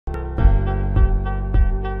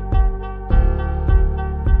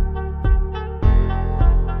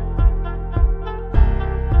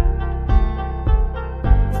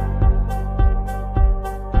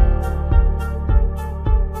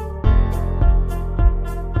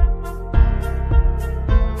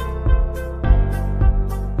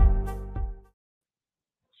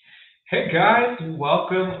Guys,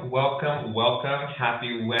 welcome.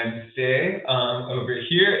 Happy Wednesday over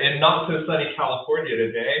here in not so sunny California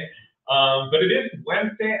today. But it is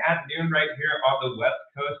Wednesday at noon right here on the West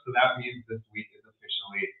Coast, so that means this week is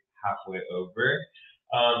officially halfway over.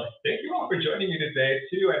 Thank you all for joining me today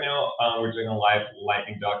too. I know we're doing a live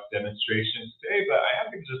lightning dock demonstration today, but I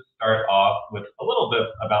am going to just start off with a little bit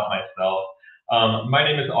about myself. My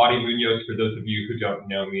name is Audie Munoz. For those of you who don't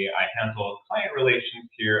know me, I handle client relations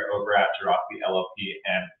here over at Jirachi LLP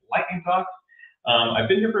and Lightning Talks. I've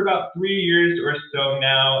been here for about 3 years or so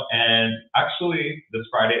now, and actually this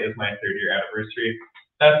Friday is my 3rd-year anniversary.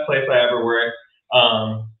 Best place I ever worked.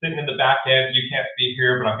 Sitting in the back end, you can't see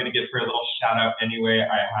here, but I'm going to give her a little shout out anyway.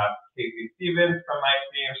 I have Casey Stevens from my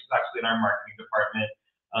team. She's actually in our marketing department,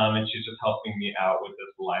 and she's just helping me out with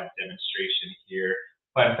this live demonstration here.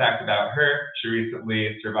 Fun fact about her, she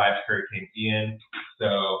recently survived Hurricane Ian,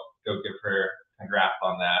 so go give her congrats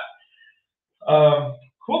on that.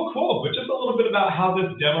 Cool. But just a little bit about how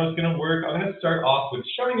this demo is going to work. I'm going to start off with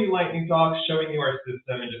showing you Lightning Docs, showing you our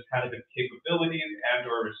system, and just kind of its capabilities and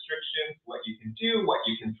or restrictions, what you can do, what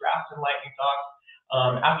you can draft in Lightning Docs.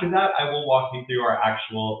 After that, I will walk you through our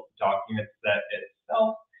actual document set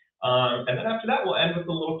itself. And then after that, we'll end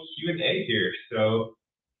with a little Q&A here. So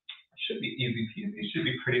should be easy peasy, should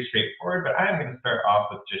be pretty straightforward, but I'm going to start off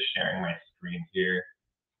with just sharing my screen here.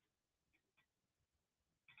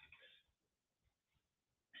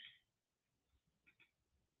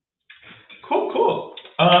 Cool.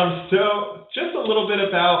 So just a little bit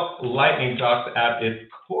about Lightning Docs at its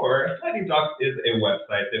core. Lightning Docs is a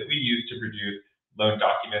website that we use to produce loan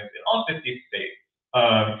documents in all 50 states.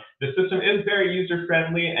 The system is very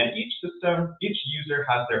user-friendly, and each user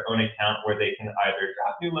has their own account where they can either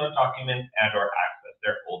draft new loan documents and or access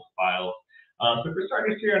their old files. So for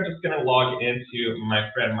starters here, I'm just going to log into my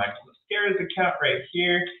friend Michael Mascara's account right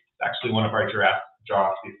here. It's actually one of our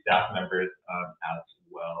Jirachi staff members as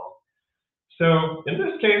well. So in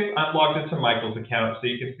this case, I'm logged into Michael's account, so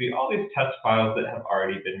you can see all these test files that have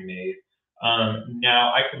already been made.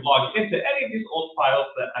 Now I can log into any of these old files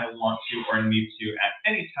that I want to or need to at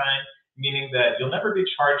any time, meaning that you'll never be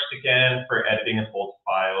charged again for editing an old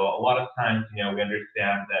file. A lot of times, we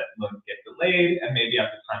understand that loans get delayed, and maybe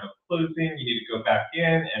at the time of closing, you need to go back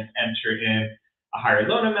in and enter in a higher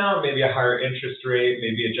loan amount, maybe a higher interest rate,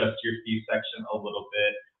 maybe adjust your fee section a little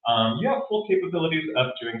bit. You have full capabilities of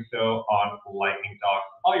doing so on Lightning Docs.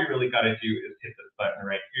 All you really got to do is hit this button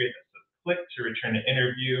right here that says click to return an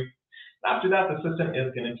interview. After that, the system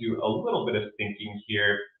is going to do a little bit of thinking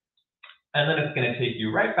here, and then it's going to take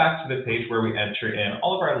you right back to the page where we enter in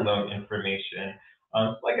all of our loan information.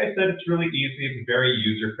 Like I said, it's really easy. It's very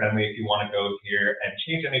user-friendly. If you want to go here and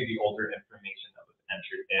change any of the older information that was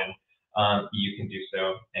entered in, you can do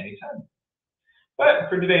so anytime. But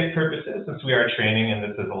for today's purposes, since we are training and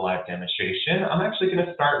this is a live demonstration, I'm actually going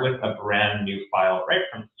to start with a brand new file right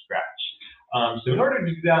from scratch. So in order to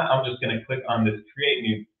do that, I'm just going to click on this Create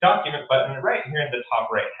New Document button right here in the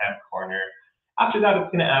top right-hand corner. After that,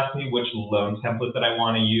 it's going to ask me which loan template that I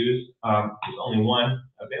want to use. There's only one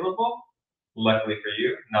available. Luckily for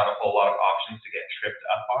you, not a whole lot of options to get tripped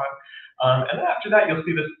up on. And then after that, you'll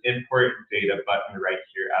see this Import Data button right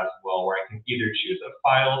here as well, where I can either choose a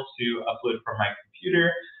file to upload from my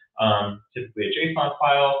computer, typically a JSON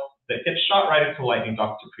file, that gets shot right into Lightning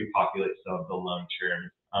Docs to pre-populate some of the loan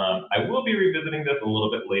terms. I will be revisiting this a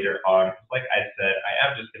little bit later on. Like I said, I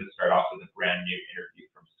am just going to start off with a brand new interview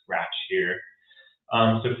from scratch here.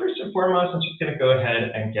 So first and foremost, I'm just going to go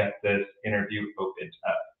ahead and get this interview opened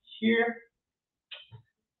up here.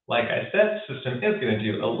 Like I said, the system is going to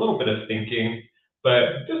do a little bit of thinking,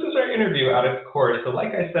 but this is our interview at its core. So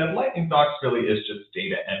like I said, Lightning Docs really is just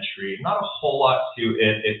data entry. Not a whole lot to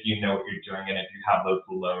it if you know what you're doing and if you have those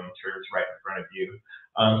loan terms right in front of you.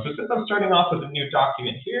 So since I'm starting off with a new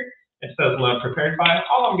document here, it says loan prepared by,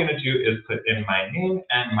 all I'm going to do is put in my name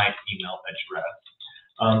and my email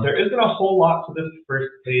address. There isn't a whole lot to this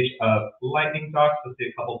first page of Lightning Docs. Let's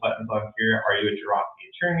see a couple buttons on here. Are you a Jirachi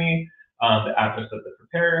attorney? The address of the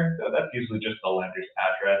preparer, so that's usually just the lender's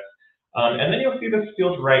address. And then you'll see this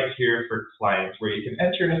field right here for clients where you can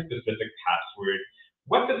enter in a specific password.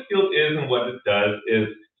 What this field is and what it does is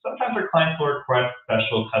sometimes our clients will request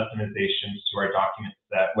special customizations to our document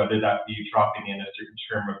set, whether that be dropping in a certain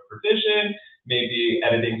term of provision, maybe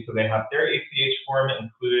editing so they have their ACH form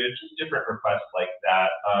included, just different requests like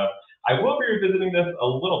that. I will be revisiting this a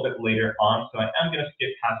little bit later on, so I am going to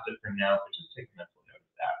skip past it for now, but just take a mental note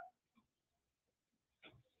of that.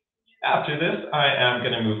 After this, I am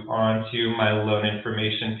going to move on to my loan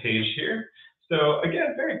information page here. So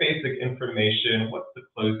again, very basic information. What's the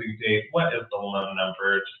closing date? What is the loan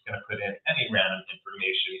number? Just going to put in any random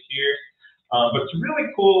information here. But it's really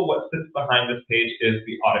cool. What sits behind this page is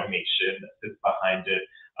the automation that sits behind it.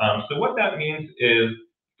 So what that means is,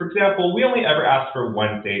 for example, we only ever ask for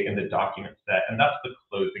one date in the document set, and that's the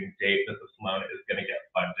closing date that this loan is going to get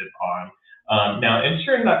funded on. Now, in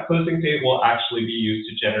turn, that closing date will actually be used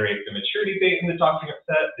to generate the maturity date in the document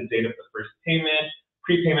set, the date of the first payment,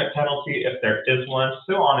 prepayment penalty if there is one,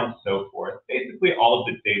 so on and so forth. Basically, all of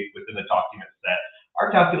the dates within the document set are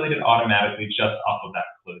calculated automatically just off of that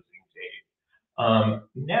closing date.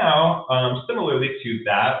 Similarly to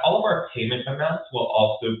that, all of our payment amounts will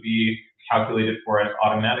also be calculated for us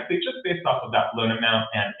automatically just based off of that loan amount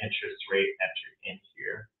and interest rate entered in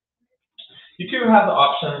here. You do have the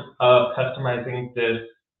option of customizing this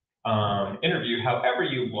interview however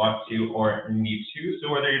you want to or need to.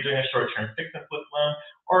 So whether you're doing a short-term fix and flip loan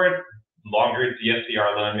or a longer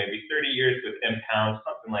DSCR loan, maybe 30 years with impound,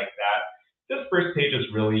 something like that, this first page is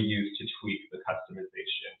really used to tweak the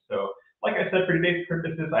customization. So like I said, for today's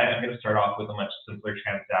purposes, I am going to start off with a much simpler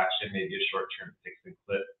transaction, maybe a short-term fix and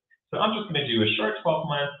flip. So I'm just going to do a short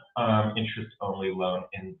 12-month interest-only loan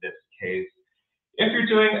in this case. If you're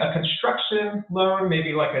doing a construction loan,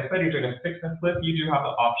 maybe like I said, you're doing a fix and flip, you do have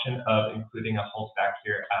the option of including a holdback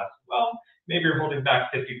here as well. Maybe you're holding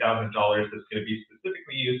back $50,000 that's going to be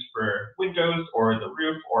specifically used for windows or the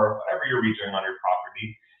roof or whatever you're redoing on your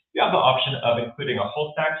property. You have the option of including a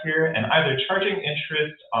holdback here and either charging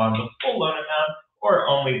interest on the full loan amount or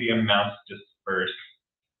only the amounts dispersed.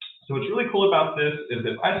 So what's really cool about this is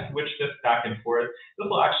if I switch this back and forth, this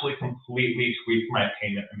will actually completely tweak my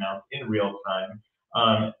payment amounts in real time.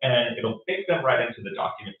 And it'll bake them right into the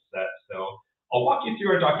document set. So I'll walk you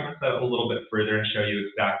through our document set a little bit further and show you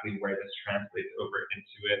exactly where this translates over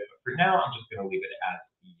into it. But for now, I'm just going to leave it as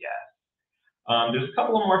yes. There's a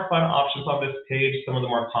couple of more fun options on this page. Some of the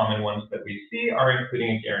more common ones that we see are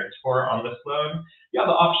including a guarantor on this loan. You have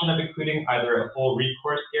the option of including either a full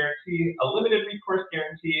recourse guarantee, a limited recourse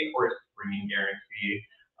guarantee, or a springing guarantee.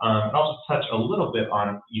 And I'll just touch a little bit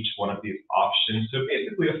on each one of these options. So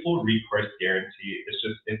basically, a full recourse guarantee is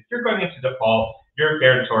just if you're going into default, your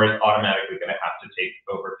guarantor is automatically going to have to take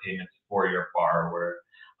over payments for your borrower.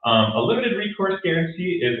 A limited recourse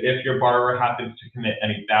guarantee is if your borrower happens to commit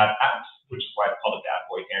any bad acts, which is why it's called a bad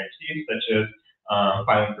boy guarantee, such as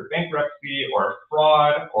filing for bankruptcy or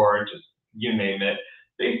fraud or just you name it.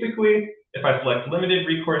 Basically, if I select limited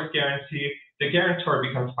recourse guarantee, the guarantor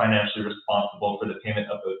becomes financially responsible for the payment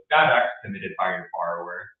of those bad acts committed by your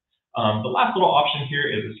borrower. The last little option here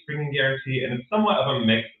is a springing guarantee, and it's somewhat of a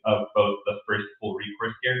mix of both the first full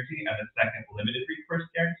recourse guarantee and the second limited recourse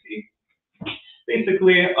guarantee.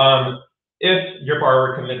 Basically, if your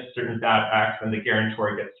borrower commits certain bad acts and the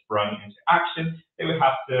guarantor gets sprung into action, they would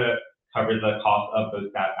have to cover the cost of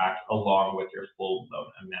those bad acts along with your full loan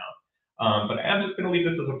amount. But I am just going to leave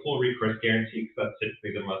this as a full recourse guarantee because that's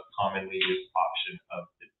typically the most commonly used option of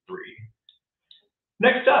the three.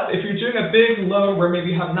 Next up, if you're doing a big loan where maybe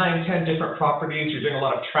you have 9, 10 different properties, you're doing a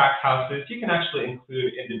lot of tract houses, you can actually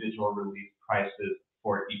include individual release prices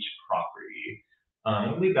for each property.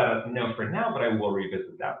 I'll leave that as no for now, but I will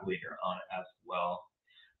revisit that later on as well.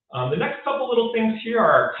 The next couple little things here are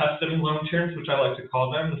our custom loan terms, which I like to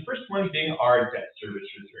call them. The first one being our debt service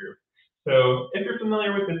reserve. So if you're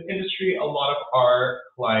familiar with this industry, a lot of our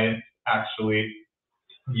clients actually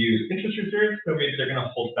use interest reserves. So maybe they're going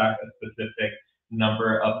to hold back a specific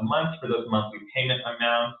number of months for those monthly payment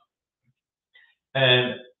amounts.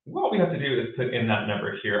 And what we have to do is put in that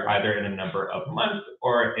number here, either in a number of months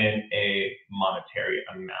or in a monetary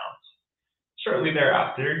amount. Shortly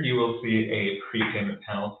thereafter, you will see a prepayment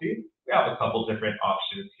penalty. We have a couple different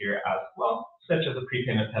options here as well, such as a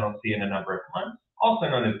prepayment penalty in a number of months, also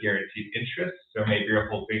known as guaranteed interest. So maybe you're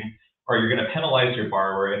hoping, or you're going to penalize your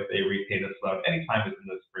borrower if they repay this loan anytime within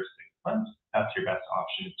those first 6 months. That's your best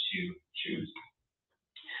option to choose.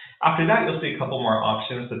 After that, you'll see a couple more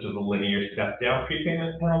options, such as a linear step-down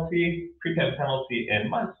prepayment penalty in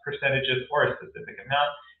months, percentages, or a specific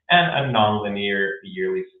amount, and a non-linear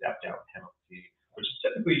yearly step-down penalty, which is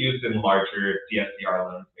typically used in larger DSCR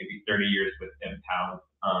loans, maybe 30 years with impound,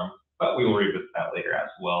 but we will revisit that later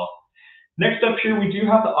as well. Next up here, we do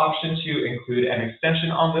have the option to include an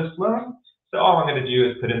extension on this loan. So all I'm going to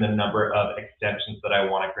do is put in the number of extensions that I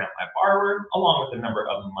want to grant my borrower, along with the number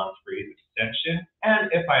of months for each extension,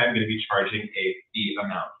 and if I am going to be charging a fee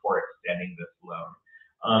amount for extending this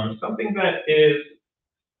loan. Something that is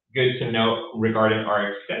good to note regarding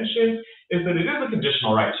our extension is that it is a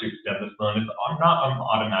conditional right to extend this loan. It's not an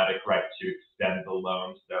automatic right to extend the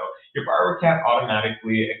loan. So your borrower can't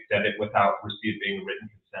automatically extend it without receiving written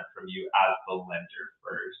consent from you as the lender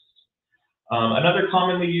first. Another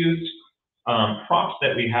commonly used prompt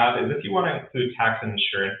that we have is if you want to include tax and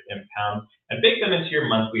insurance impounds and bake them into your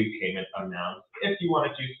monthly payment amounts. If you want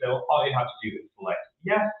to do so, all you have to do is select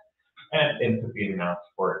yes and input the amounts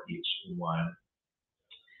for each one.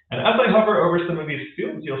 And as I hover over some of these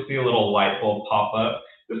fields, you'll see a little light bulb pop up.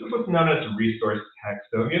 This is what's known as resource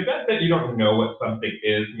text. So in the event that you don't know what something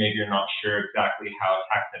is, maybe you're not sure exactly how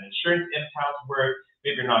tax and insurance impounds work,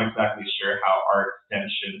 maybe you're not exactly sure how our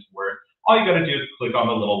extensions work, all you got to do is click on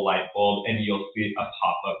the little light bulb and you'll see a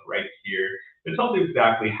pop-up right here. It tells you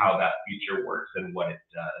exactly how that feature works and what it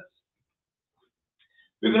does.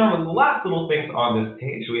 Moving on to the last little things on this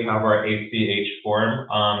page, we have our ACH form.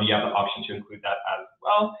 You have the option to include that as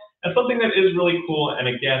well. And something that is really cool, and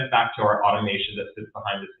again, back to our automation that sits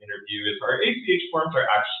behind this interview, is our ACH forms are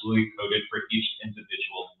actually coded for each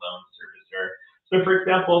individual loan servicer. So for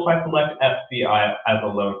example, if I select FCI as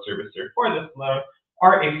a loan servicer for this loan,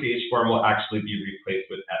 our ACH form will actually be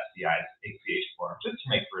replaced with FCI's ACH form, just to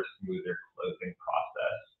make for a smoother closing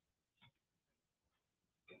process.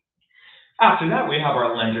 After that, we have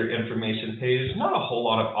our lender information page. Not a whole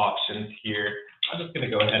lot of options here. I'm just going to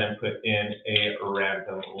go ahead and put in a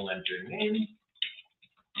random lender name.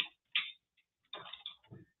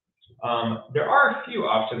 There are a few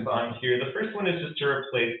options on here. The first one is just to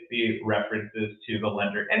replace the references to the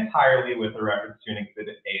lender entirely with a reference to an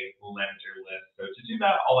Exhibit A lender list. So to do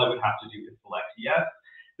that, all I would have to do is select yes.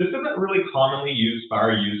 This isn't really commonly used by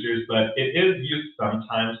our users, but it is used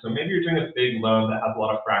sometimes. So maybe you're doing a big loan that has a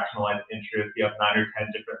lot of fractionalized interest. You have 9 or 10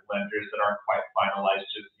 different lenders that aren't quite finalized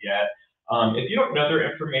just yet. If you don't know their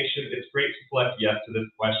information, it's great to select yes to this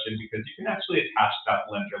question because you can actually attach that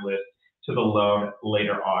lender list to the loan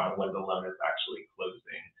later on when the loan is actually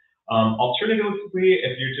closing. Alternatively,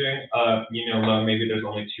 if you're doing a loan, maybe there's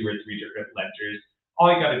only 2 or 3 different lenders, all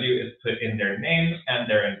you got to do is put in their name and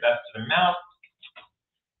their invested amount.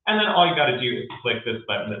 And then all you got to do is click this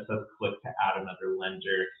button that says click to add another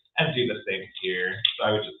lender and do the same here. So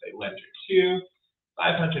I would just say lender 2,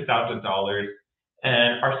 $500,000.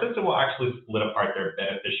 And our system will actually split apart their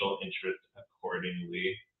beneficial interest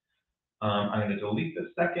accordingly. I'm going to delete the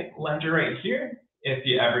second lender right here. If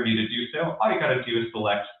you ever need to do so, all you got to do is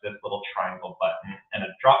select this little triangle button and a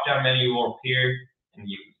drop-down menu will appear and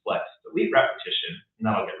you can select delete repetition and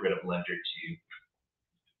that'll get rid of lender 2.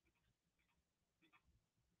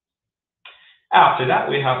 After that,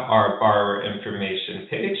 we have our borrower information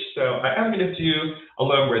page. So I am going to do a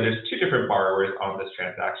loan where there's 2 different borrowers on this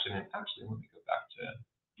transaction. And actually, let me go back to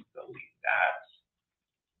delete that.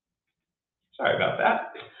 Sorry about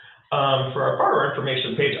that. For our borrower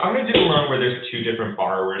information page, I'm going to do a loan where there's 2 different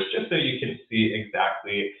borrowers, just so you can see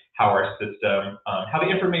exactly how our system, how the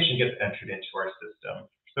information gets entered into our system.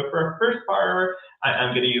 So for our first borrower, I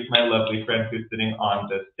am going to use my lovely friend who's sitting on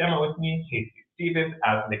this demo with me, Casey Stevens,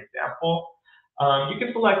 as an example. You can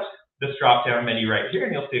select this drop-down menu right here,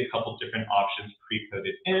 and you'll see a couple different options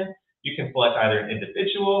pre-coded in. You can select either an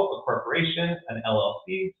individual, a corporation, an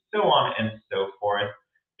LLC, so on and so forth.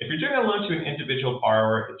 If you're doing a loan to an individual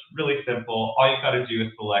borrower, it's really simple. All you got to do is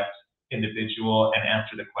select individual and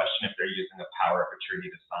answer the question if they're using a power of attorney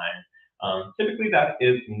to sign. Typically, that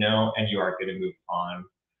is no, and you are going to move on.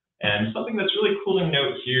 And something that's really cool to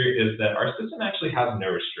note here is that our system actually has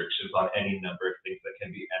no restrictions on any number of things that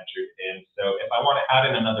can be entered in. So if I want to add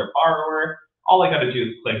in another borrower, all I got to do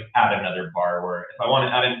is click add another borrower. If I want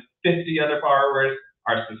to add in 50 other borrowers,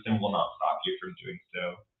 our system will not stop you from doing so.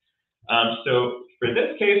 So for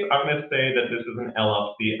this case, I'm going to say that this is an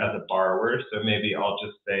LLC as a borrower. So maybe I'll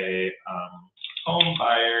just say Home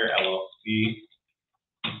Buyer LLC.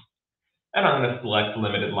 And I'm going to select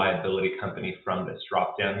limited liability company from this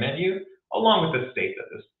drop-down menu, along with the state that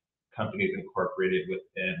this company is incorporated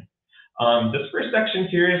within. This first section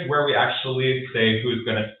here is where we actually say who's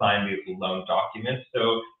going to sign these loan documents.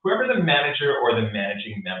 So whoever the manager or the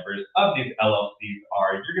managing members of these LLCs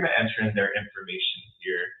are, you're going to enter in their information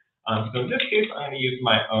here. So in this case, I'm going to use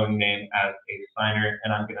my own name as a signer,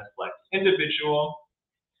 and I'm going to select individual,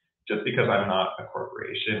 just because I'm not a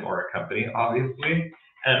corporation or a company, obviously.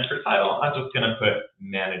 And for title, I'm just going to put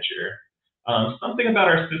manager. Something about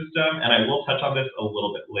our system, and I will touch on this a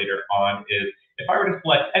little bit later on, is if I were to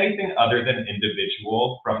select anything other than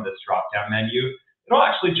individual from this drop-down menu, it'll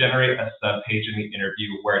actually generate a sub-page in the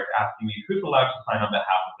interview where it's asking me who's allowed to sign on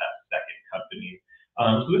behalf of that second company.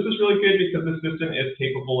 So this is really good because the system is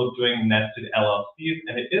capable of doing nested LLCs,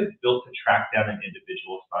 and it is built to track down an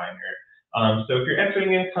individual signer. So if you're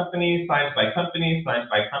entering in company, signs by company,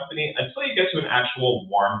 until you get to an actual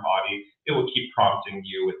warm body, it will keep prompting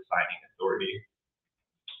you with signing authority.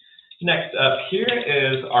 Next up here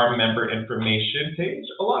is our member information page.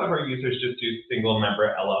 A lot of our users just do single member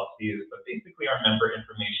LLCs, but basically our member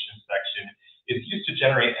information section is used to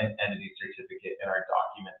generate an entity certificate in our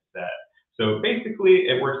document set. So basically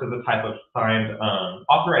it works as a type of signed,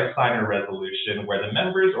 authorized signer resolution where the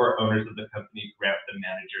members or owners of the company grant the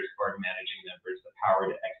managers or managing members the power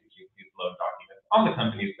to execute these loan documents on the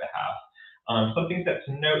company's behalf. Something that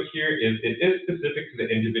to note here is it is specific to the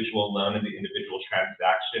individual loan and the individual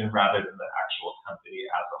transaction rather than the actual company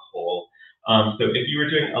as a whole. So if you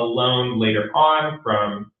were doing a loan later on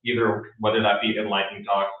from either, whether that be in Lightning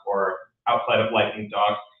Docs or outside of Lightning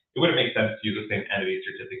Docs, it wouldn't make sense to use the same entity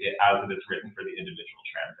certificate as it is written for the individual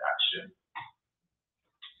transaction.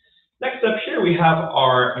 Next up here, we have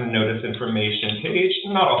our notice information page.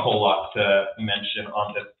 Not a whole lot to mention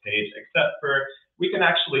on this page, except for we can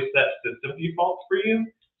actually set system defaults for you.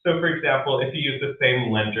 So for example, if you use the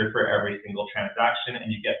same lender for every single transaction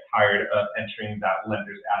and you get tired of entering that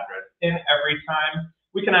lender's address in every time,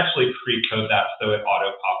 we can actually pre-code that so it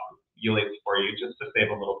auto-populates for you just to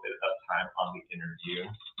save a little bit of time on the interview.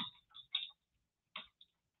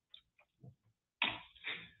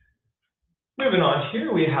 Moving on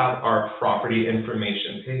here, we have our property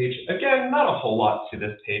information page. Again, not a whole lot to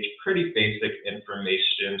this page, pretty basic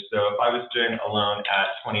information. So if I was doing a loan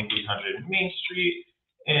at 2300 Main Street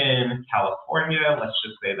in California, let's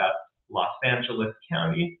just say that's Los Angeles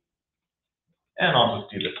County, and I'll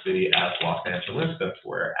just do the city as Los Angeles since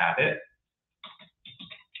we're at it.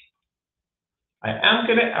 I am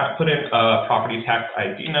going to put in a property tax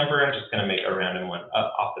ID number. I'm just going to make a random one up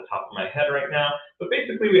off the top of my head right now. But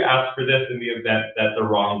basically, we ask for this in the event that the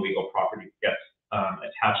wrong legal property gets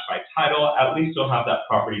attached by title. At least you'll have that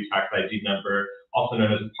property tax ID number, also known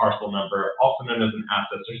as a parcel number, also known as an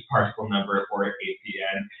assessor's parcel number or an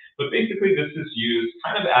APN. But basically, this is used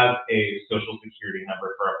kind of as a social security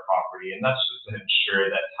number for a property, and that's just to ensure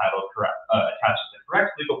that title attaches the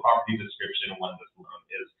correct legal property description when this loan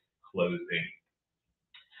is closing.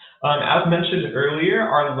 As mentioned earlier,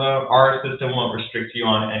 our system won't restrict you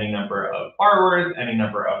on any number of borrowers, any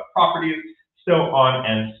number of properties, so on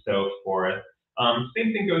and so forth.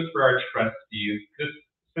 Same thing goes for our trustees. This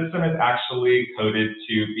system is actually coded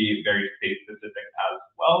to be very state-specific as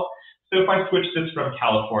well. So if I switch this from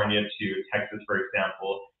California to Texas, for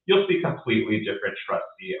example, you'll see completely different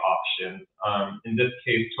trustee options. In this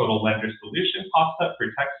case, total lender solution pops up for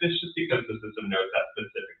Texas just because the system knows that's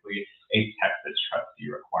specifically a Texas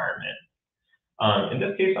trustee requirement. In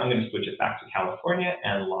this case, I'm going to switch it back to California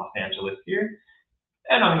and Los Angeles here,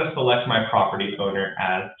 and I'm going to select my property owner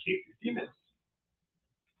as Casey Stevens.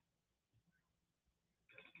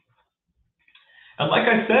 And like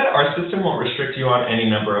I said, our system won't restrict you on any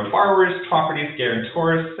number of borrowers, properties,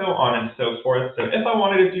 guarantors, so on and so forth. So if I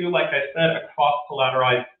wanted to do, like I said, a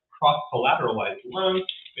cross-collateralized loan,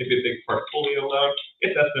 maybe a big portfolio loan,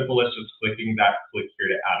 it's as simple as just clicking that click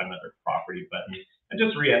here to add another property button and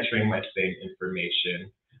just re-entering my same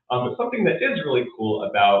information. But something that is really cool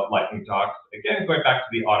about Lightning Docs, again, going back to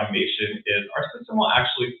the automation, is our system will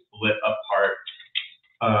actually split apart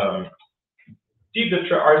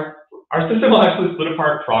our system will actually split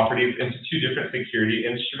apart properties into two different security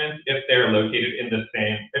instruments if they're located in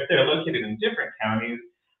different counties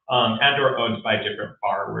and or owned by different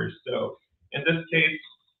borrowers. So in this case,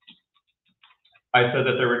 I said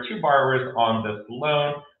that there were two borrowers on this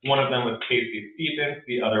loan. One of them was Casey Stevens,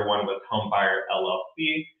 the other one was Homebuyer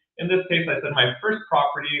LLC. In this case, I said my first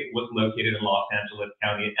property was located in Los Angeles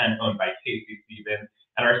County and owned by Casey Stevens.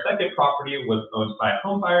 And our second property was owned by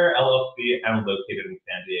Homebuyer LLC and located in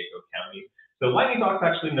San Diego County. So Lightning Docs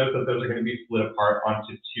actually knows that those are going to be split apart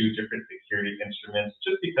onto two different security instruments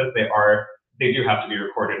just because they do have to be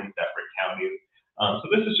recorded in separate counties.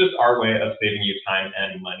 So this is just our way of saving you time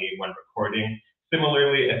and money when recording.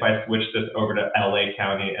 Similarly, if I switch this over to LA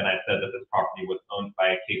County and I said that this property was owned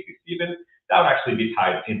by Casey Stevens, that would actually be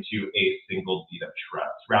tied into a single deed of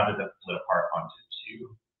trust rather than split apart onto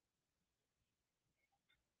two.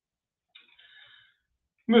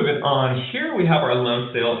 Moving on, here we have our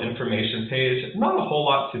loan sale information page. Not a whole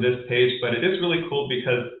lot to this page, but it is really cool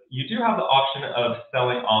because you do have the option of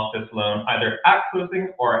selling off this loan either at closing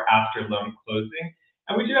or after loan closing.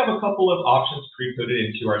 And we do have a couple of options pre-coded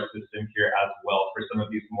into our system here as well for some of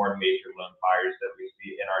these more major loan buyers that we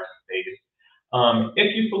see in our space.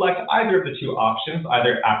 If you select either of the two options,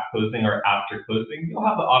 either at closing or after closing, you'll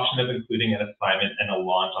have the option of including an assignment and a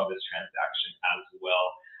launch on this transaction as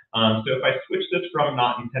well. So if I switch this from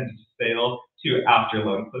not intended to sale to after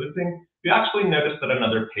loan closing, you actually notice that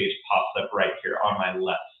another page pops up right here on my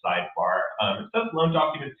left sidebar. It says loan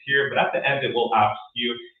documents here, but at the end it will ask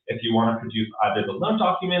you if you want to produce either the loan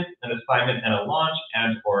documents, an assignment, and a launch,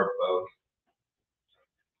 and or both.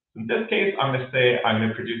 In this case, I'm going to say I'm going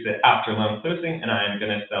to produce it after loan closing, and I'm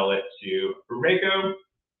going to sell it to Borrego.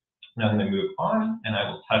 Now I'm going to move on, and I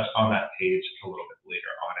will touch on that page a little bit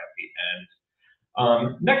later on at the end.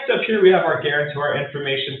 Next up here, we have our guarantor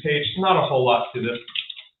information page. Not a whole lot to this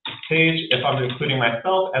page. If I'm including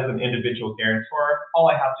myself as an individual guarantor,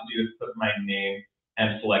 all I have to do is put my name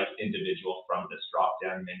and select individual from this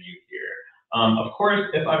drop-down menu here. Of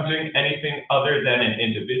course, if I'm doing anything other than an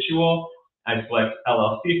individual, I select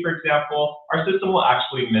LLC, for example, our system will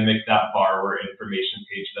actually mimic that borrower information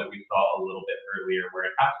page that we saw a little bit earlier, where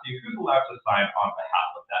it asks you who's allowed to sign on behalf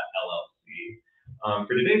of that LLC.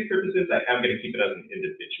 For today's purposes, I am going to keep it as an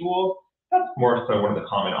individual. That's more so one of the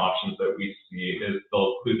common options that we see is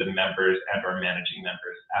they'll include the members and or managing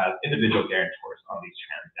members as individual guarantors on these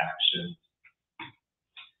transactions.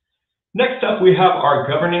 Next up, we have our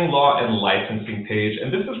governing law and licensing page,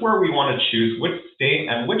 and this is where we want to choose which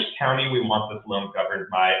state and which county we want this loan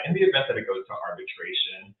governed by in the event that it goes to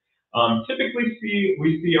arbitration. Typically,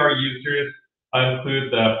 we see our users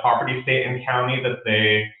include the property state and county that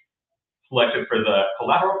they selected for the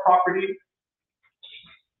collateral property.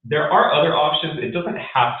 There are other options. It doesn't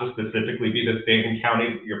have to specifically be the state and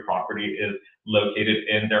county that your property is located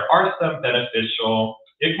in. There are some beneficial.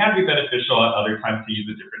 It can be beneficial at other times to use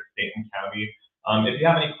a different state and county. If you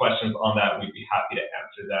have any questions on that, we'd be happy to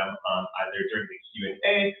answer them either during the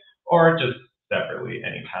Q&A or just separately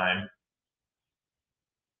anytime.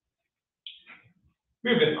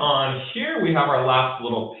 Moving on here, we have our last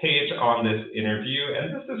little page on this interview, and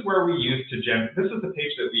this is where we use to this is the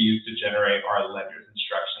page that we use to generate our lender's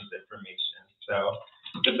instructions information. So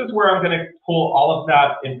this is where I'm going to pull all of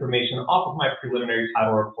that information off of my preliminary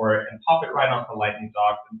title report and pop it right onto Lightning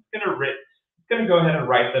Docs. And it's going to go ahead and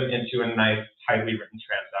write them into a nice, tightly written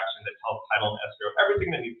transaction that tells title and escrow everything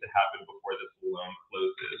that needs to happen before this loan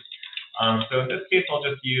closes. So in this case, I'll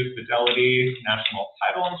just use Fidelity National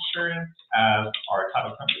Title Insurance as our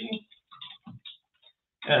title company.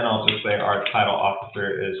 And I'll just say our title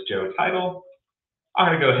officer is Joe Title. I'm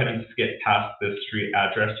going to go ahead and skip past this street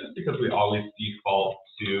address just because we always default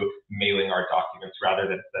to mailing our documents rather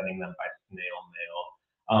than sending them by snail mail.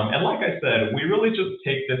 And like I said, we really just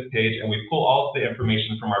take this page and we pull all of the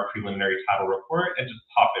information from our preliminary title report and just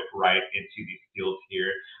pop it right into these fields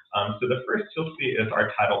here. So the first you'll see is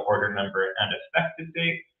our title order number and effective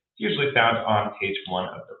date. It's usually found on page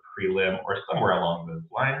 1 of the prelim or somewhere along those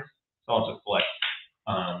lines. So I'll just select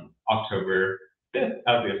October 5th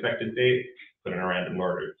as the effective date. Put in a random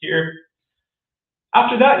order here.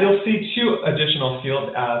 After that, you'll see 2 additional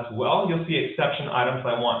fields as well. You'll see exception items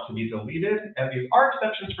I want to be deleted, and these are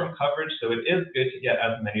exceptions from coverage, so it is good to get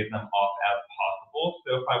as many of them off as possible.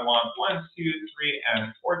 So if I want 1, 2, 3,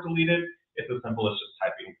 and 4 deleted, it's as simple as just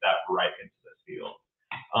typing that right into the field.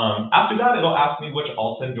 After that, it'll ask me which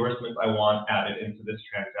ALTA endorsements I want added into this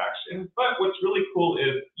transaction. But what's really cool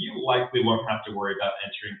is you likely won't have to worry about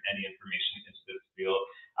entering any information into this field,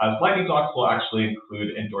 as Lightning Docs will actually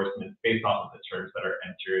include endorsements based off of the terms that are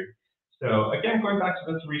entered. So again, going back to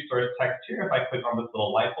this resource text here, if I click on this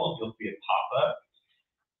little light bulb, you'll see it pop up.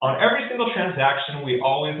 On every single transaction, we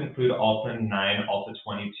always include ALTA 9, ALTA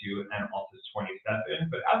 22, and ALTA 27.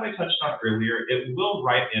 But as I touched on earlier, it will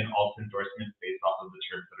write in ALTA endorsements based off of the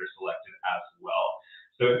terms that are selected as well.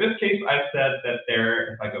 So in this case, I said that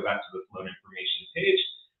if I go back to this loan information page,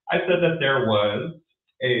 I said that there was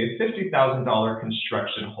a $50,000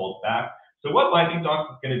 construction holdback. So what Lightning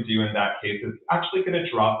Docs is going to do in that case is actually going to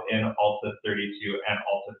drop in ALTA 32 and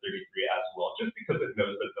ALTA 33 as well, just because it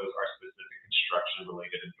knows that those are specific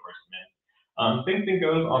construction-related endorsements. Same thing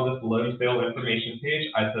goes on this loan sale information page.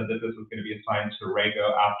 I said that this was going to be assigned to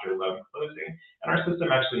Rego after loan closing, and our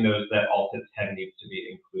system actually knows that ALTA 10 needs to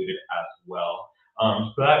be included as well.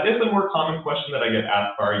 So that is a more common question that I get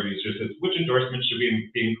asked by our users is which endorsements should we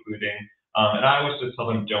be including? And I always just tell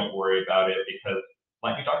them don't worry about it because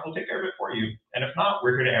Lightning Docs will take care of it for you. And if not,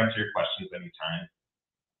 we're here to answer your questions anytime.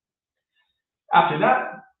 After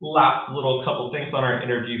that, last little couple things on our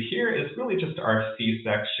interview here is really just our fee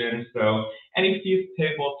section. So any fees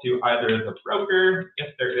payable to either the broker,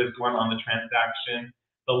 if there is one on the transaction,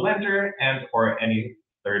 the lender, and or any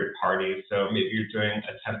third party. So maybe you're doing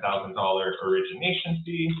a $10,000 origination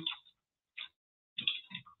fee,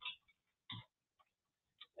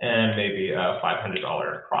 and maybe a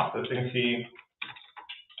 $500 processing fee.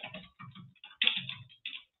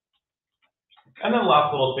 And then the last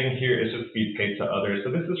little thing here is just fees paid to others. So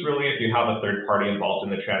this is really if you have a third party involved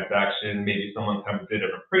in the transaction, maybe someone did an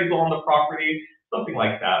appraisal on the property, something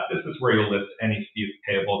like that. This is where you'll list any fees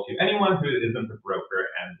payable to anyone who isn't the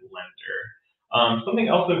broker and lender.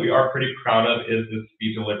 Something else that we are pretty proud of is this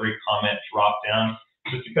fee delivery comment dropdown,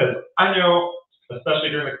 just because I know,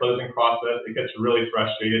 especially during the closing process, it gets really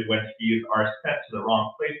frustrated when fees are sent to the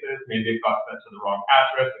wrong places. Maybe it got sent to the wrong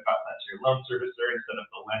address, it got sent to your loan servicer instead of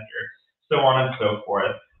the lender, so on and so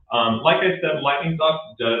forth. Like I said, Lightning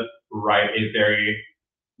Docs does write a very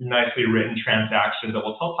nicely written transaction that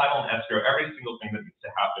will tell title and escrow every single thing that needs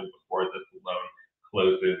to happen before this loan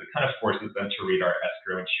closes. It kind of forces them to read our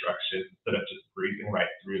escrow instructions instead of just breezing right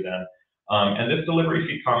through them. And this delivery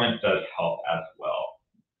fee comment does help as well.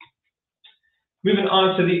 Moving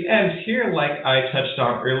on to the end here, like I touched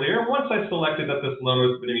on earlier, once I selected that this loan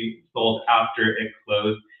was going to be sold after it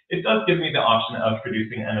closed, it does give me the option of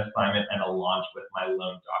producing an assignment and a launch with my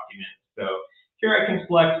loan document. So here I can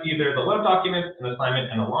select either the loan document, an assignment,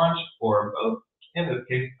 and a launch, or both. In this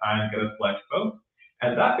case, I'm going to select both.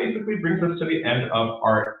 And that basically brings us to the end of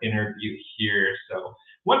our interview here. So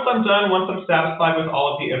once I'm done, once I'm satisfied with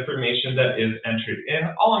all of the information that is entered in,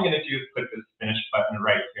 all I'm going to do is click this finish button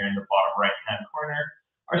right here in the bottom right-hand corner.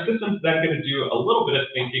 Our system's then going to do a little bit of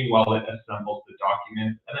thinking while it assembles the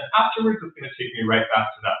document. And then afterwards, it's going to take me right back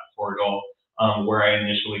to that portal where I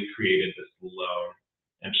initially created this loan.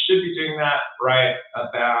 And should be doing that right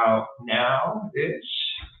about now-ish.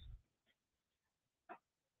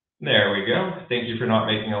 There we go. Thank you for not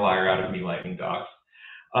making a liar out of me, Lightning Docs.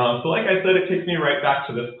 So like I said, it takes me right back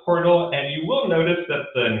to this portal, and you will notice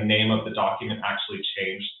that the name of the document actually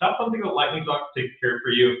changed. That's something that Lightning Docs takes care of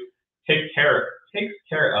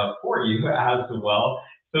for you as well.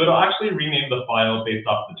 So it'll actually rename the file based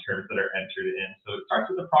off the terms that are entered in. So it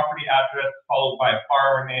starts with the property address, followed by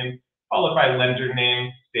borrower name, followed by lender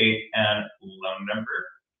name, state, and loan number.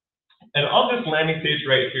 And on this landing page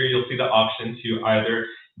right here, you'll see the option to either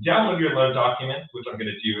download your loan documents, which I'm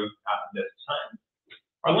going to do at this time.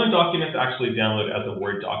 Our loan documents actually download as a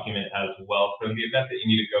Word document as well. So in the event that you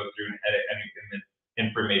need to go through and edit any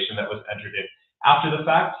information that was entered in after the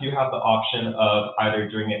fact, you have the option of either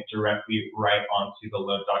doing it directly right onto the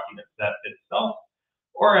loan document set itself,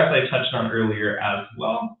 or as I touched on earlier as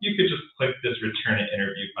well, you could just click this return an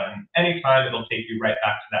interview button. Anytime, it'll take you right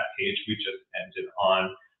back to that page we just ended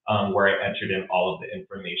on, where I entered in all of the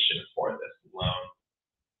information for this loan.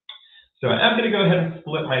 So I'm going to go ahead and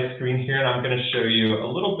split my screen here, and I'm going to show you a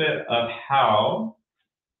little bit of how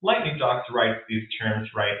Lightning Docs writes these terms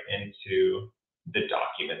right into the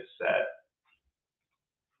document set.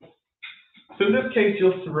 So in this case,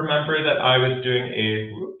 you'll remember that I was doing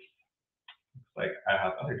a, looks like I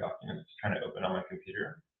have other documents trying to open on my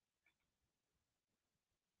computer.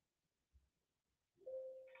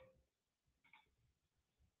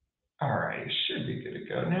 All right, should be good to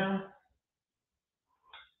go now.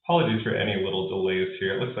 Apologies for any little delays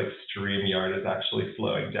here. It looks like StreamYard is actually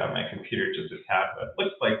slowing down my computer just a tad, but it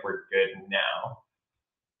looks like we're good now.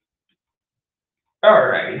 All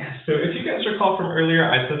right, so if you guys recall from earlier,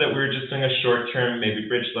 I said that we were just doing a short-term, maybe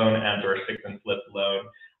bridge loan and or fix and flip loan.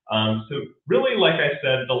 So really, like I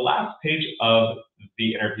said, the last page of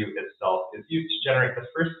the interview itself is used to generate the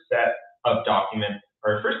first set of documents,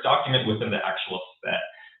 or first document within the actual set.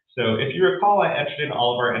 So if you recall, I entered in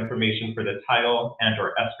all of our information for the title and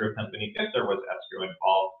or escrow company if there was escrow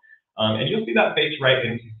involved. And you'll see that baked right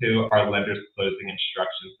into our lender's closing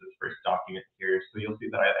instructions, this first document here. So you'll see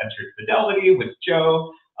that I entered fidelity with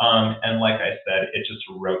Joe. And like I said, it just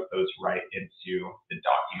wrote those right into the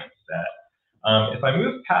document set. If I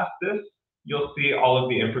move past this, you'll see all of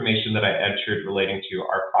the information that I entered relating to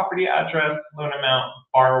our property address, loan amount,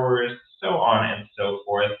 borrowers, so on and so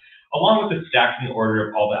forth, along with the stacking order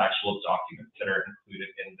of all the actual documents that are included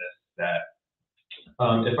in this set.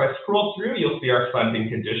 If I scroll through, you'll see our funding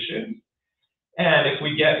conditions. And if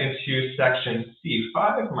we get into section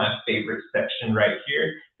C5, my favorite section right here,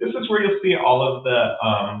 this is where you'll see all of the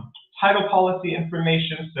title policy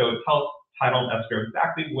information. So it tells title and escrow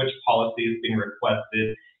exactly which policy is being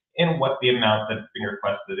requested and what the amount that's being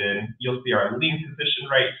requested in. You'll see our lien position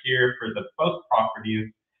right here for the both properties.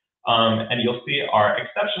 And you'll see our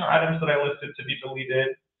exception items that I listed to be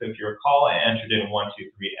deleted. So if you recall, I entered in 1, 2,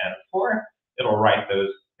 3, and 4. It'll write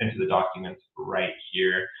those into the documents right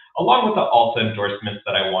here, along with the ALTA endorsements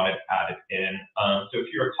that I wanted added in. So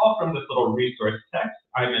if you recall from this little resource text,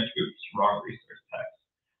 I mentioned, oops, wrong resource text.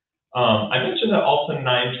 I mentioned that ALTA 9,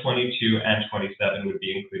 22, and 27 would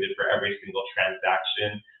be included for every single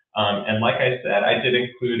transaction. And like I said, I did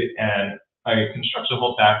include a construction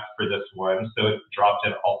holdback for this one, so it dropped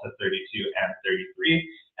in ALTA 32 and 33.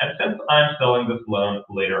 And since I'm selling this loan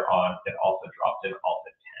later on, it also dropped in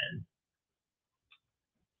ALTA 10.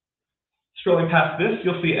 Scrolling past this,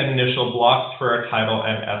 you'll see initial blocks for our title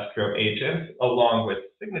and escrow agents, along with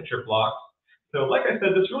signature blocks. So like I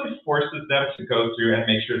said, this really forces them to go through and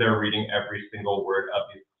make sure they're reading every single word of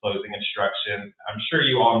these closing instructions. I'm sure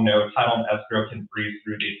you all know title and escrow can breeze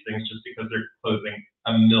through these things just because they're closing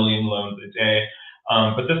a million loans a day.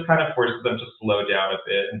 But this kind of forces them to slow down a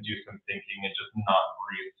bit and do some thinking and just not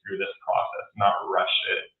breeze through this process, not rush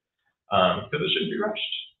it, because it shouldn't be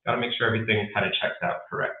rushed. Got to make sure everything kind of checks out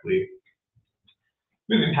correctly.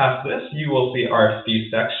 Moving past this, you will see our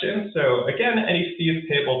fee section. So again, any fees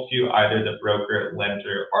payable to either the broker,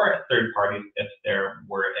 lender, or third parties if there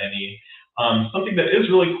were any. Something that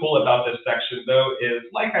is really cool about this section though is,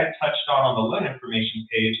 like I touched on the loan information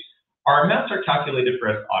page, our amounts are calculated for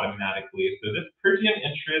us automatically. So this per diem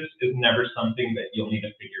interest is never something that you'll need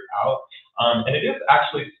to figure out. And it is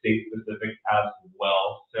actually state specific as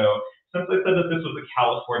well. So since I said that this was a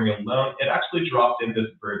California loan, it actually dropped in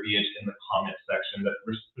this verbiage in the comment section that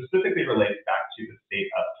specifically relates back to the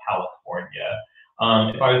state of California.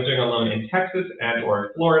 If I was doing a loan in Texas and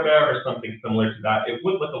or Florida or something similar to that, it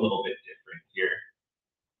would look a little bit different here.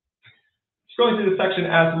 Scrolling through the section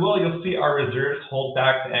as well, you'll see our reserves,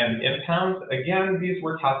 holdbacks, and impounds. Again, these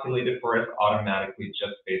were calculated for us automatically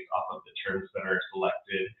just based off of the terms that are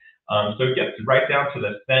selected. So it gets right down to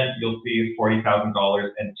the cent. You'll see $40,000.02.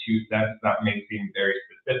 That may seem very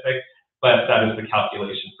specific, but that is the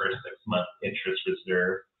calculation for a 6-month interest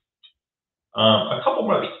reserve. A couple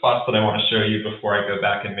more spots that I want to show you before I go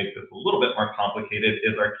back and make this a little bit more complicated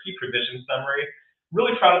is our key provision summary.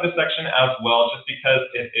 Really proud of this section as well, just because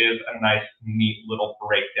it is a nice, neat little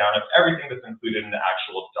breakdown of everything that's included in the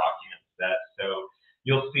actual document set. So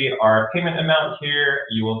you'll see our payment amount here.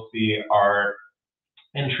 You will see our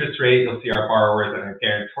interest rate. You'll see our borrowers and our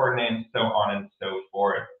guarantor names, so on and so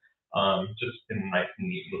forth. Just a nice,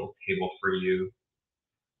 neat little table for you.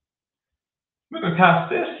 Moving past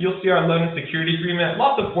this, you'll see our loan and security agreement.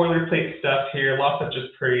 Lots of boilerplate stuff here, lots of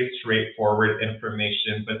just pretty straightforward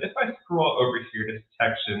information. But if I scroll over here to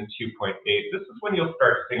section 2.8, this is when you'll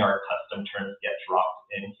start seeing our custom terms get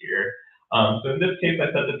dropped in here. So in this case, I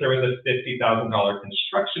said that there was a $50,000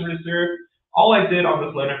 construction reserve. All I did on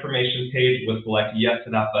this loan information page was select yes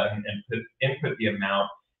to that button and input the amount.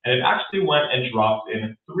 And it actually went and dropped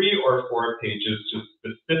in 3 or 4 pages just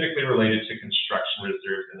specifically related to construction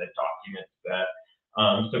reserves in the document set.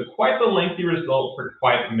 So quite the lengthy result for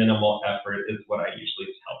quite minimal effort is what I usually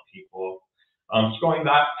tell people. Scrolling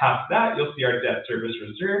back past that, you'll see our debt service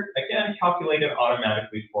reserve. Again, calculated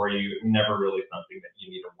automatically for you, never really something that you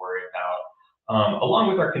need to worry about. Along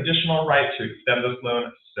with our conditional right to extend this loan,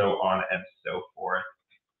 so on and so forth.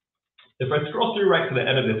 If I scroll through right to the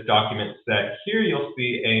end of this document set, here you'll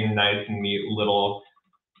see a nice, neat little,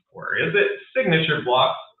 signature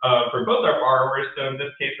block for both our borrowers. So in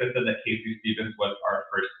this case, I said that Casey Stevens was our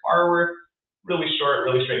first borrower. Really short,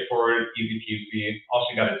 really straightforward, easy peasy. All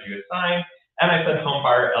she got to do is sign. And I said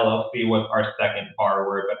Homebuyer LLC was our second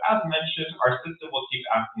borrower. But as mentioned, our system will keep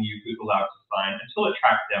asking you who's allowed to sign until it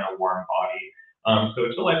tracks down a warm body. So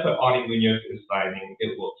until I put Audie Munoz is signing,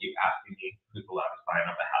 it will keep asking me who's allowed to sign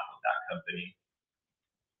on behalf of that company.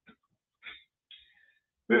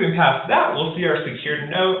 Moving past that, we'll see our secured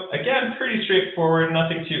note. Again, pretty straightforward,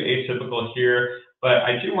 nothing too atypical here, but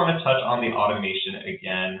I do want to touch on the automation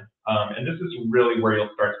again. And this is really where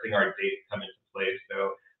you'll start seeing our dates come into play.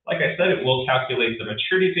 So like I said, it will calculate the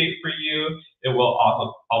maturity date for you. It will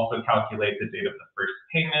also calculate the date of the first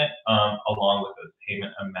payment, along with those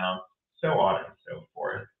payment amounts, so on and so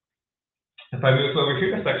forth. If I move over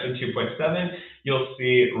here to section 2.7, you'll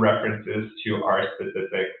see references to our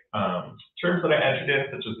specific terms that I entered in,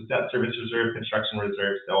 such as the debt service reserve, construction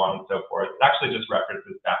reserve, so on and so forth. It actually just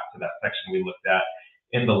references back to that section we looked at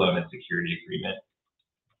in the loan and security agreement.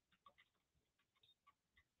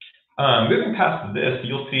 Moving past this,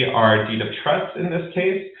 you'll see our deed of trust in this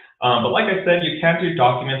case. But like I said, you can do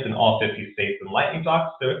documents in all 50 states in Lightning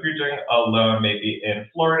Docs. So if you're doing a loan maybe in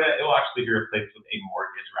Florida, it will actually be replaced with a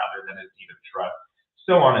mortgage rather than a deed of trust,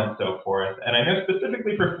 so on and so forth. And I know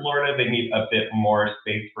specifically for Florida, they need a bit more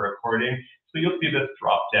space for recording. So you'll see this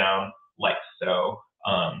drop down like so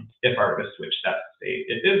if I were to switch that state.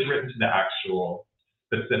 It is written to the actual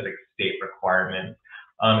specific state requirements.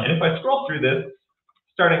 And if I scroll through this,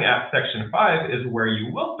 starting at section 5 is where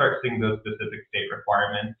you will start seeing those specific state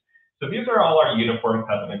requirements. So these are all our uniform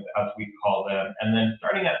covenants, as we call them. And then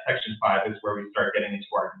starting at section 5 is where we start getting into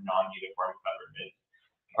our non-uniform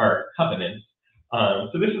covenants.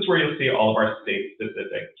 So this is where you'll see all of our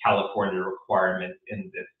state-specific California requirements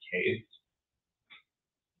in this case.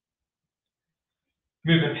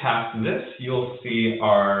 Moving past this, you'll see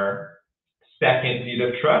our second deed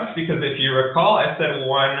of trust, because if you recall, I said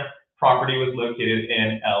one property was located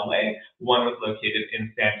in LA, one was located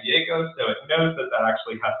in San Diego, so it knows that that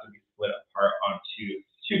actually has to be split apart onto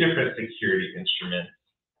two different security instruments.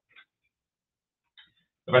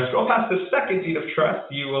 If I scroll past the second deed of trust,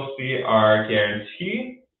 you will see our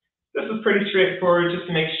guarantee. This is pretty straightforward, just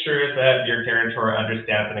to make sure that your guarantor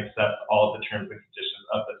understands and accepts all of the terms and conditions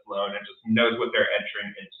of this loan and just knows what they're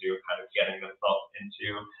entering into, kind of getting themselves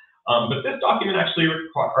into. But this document actually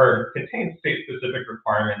contains state-specific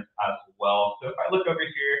requirements as well. So if I look over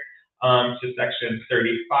here to section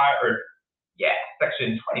 35,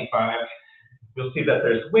 section 25, you'll see that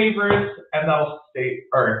there's waivers, and that'll state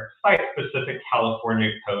or cite specific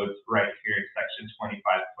California codes right here in section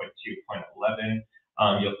 25.2.11.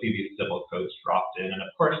 You'll see these civil codes dropped in, and of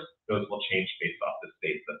course, those will change based off the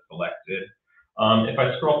state that's selected. If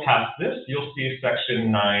I scroll past this, you'll see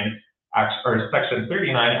section 39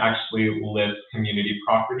 actually lists community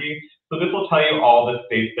property. So this will tell you all the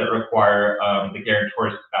states that require the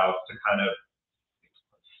guarantor's spouse to kind of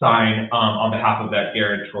sign on behalf of that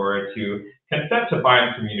guarantor to consent to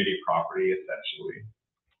buying community property, essentially.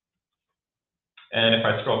 And if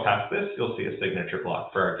I scroll past this, you'll see a signature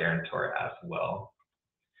block for our guarantor as well.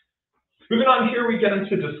 Moving on here, we get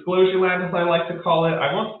into disclosure land, as I like to call it.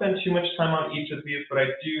 I won't spend too much time on each of these, but I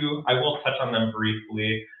will touch on them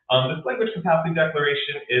briefly. This language capacity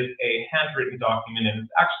declaration is a handwritten document, and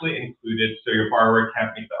it's actually included so your borrower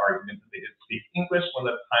can't make the argument that they didn't speak English when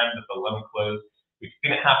the time that the loan closed. We've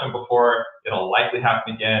seen it happen before. It'll likely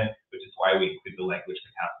happen again, which is why we include the language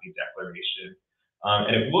capacity declaration.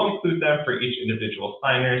 And it will include them for each individual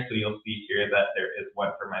signer. So you'll see here that there is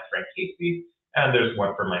one for my friend Casey, and there's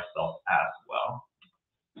one for myself as well.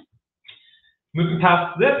 Moving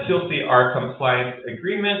past this, you'll see our compliance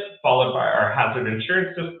agreement, followed by our hazard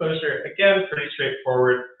insurance disclosure. Again, pretty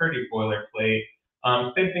straightforward, pretty boilerplate.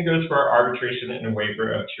 Same thing goes for our arbitration and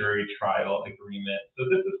waiver of jury trial agreement. So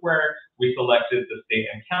this is where we selected the state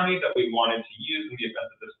and county that we wanted to use in the event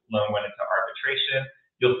that this loan went into arbitration.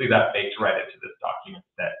 You'll see that baked right into this document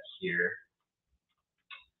set here.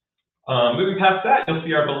 Moving past that, you'll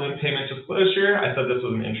see our balloon payment disclosure. I said this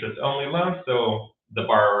was an interest-only loan, so the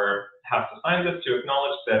borrower has to sign this to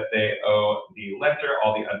acknowledge that they owe the lender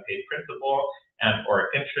all the unpaid principal and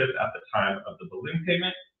or interest at the time of the balloon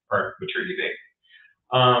payment or maturity date.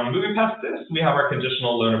 Moving past this, we have our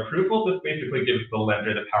conditional loan approval. This basically gives the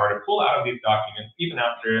lender the power to pull out of these documents even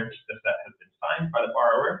after the set has been signed by the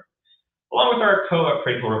borrower, along with our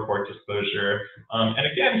co-appraisal report disclosure. And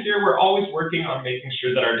again, here we're always working on making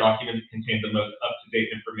sure that our documents contain the most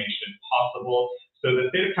up-to-date information possible. So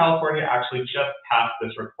the state of California actually just passed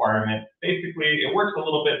this requirement. Basically, it works a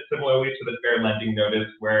little bit similarly to the Fair Lending Notice,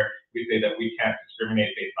 where we say that we can't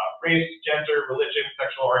discriminate based off race, gender, religion,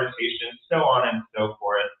 sexual orientation, so on and so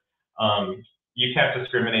forth. You can't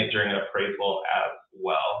discriminate during an appraisal as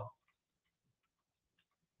well.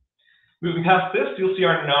 Moving past this, you'll see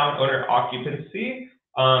our non-owner occupancy.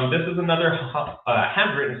 This is another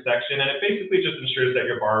handwritten section, and it basically just ensures that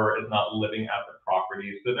your borrower is not living at the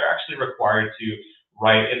property. So they're actually required to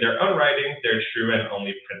write in their own writing their true and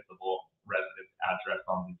only principal residence address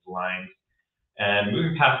on these lines. And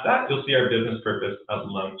moving past that, you'll see our business purpose of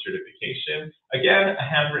loan certification. Again, a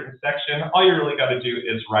handwritten section. All you really got to do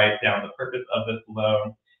is write down the purpose of this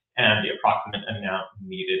loan and the approximate amount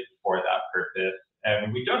needed for that purpose. And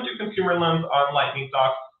we don't do consumer loans on Lightning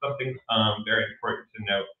Docs, something very important to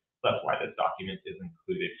note. That's why this document is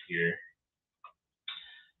included here.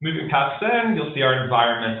 Moving past then, you'll see our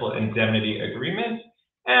environmental indemnity agreement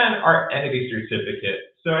and our entity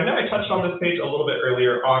certificate. So I know I touched on this page a little bit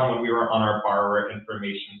earlier on when we were on our borrower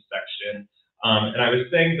information section. And I was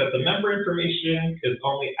saying that the member information is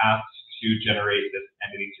only asked to generate this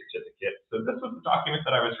entity certificate. So this was the document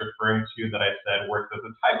that I was referring to that I said works as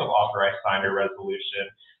a type of authorized signer resolution,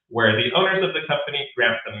 where the owners of the company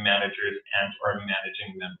grant the managers and or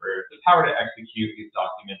managing member the power to execute these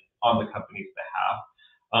documents on the company's behalf.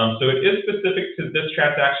 So it is specific to this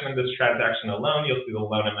transaction and this transaction alone. You'll see the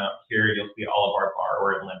loan amount here. You'll see all of our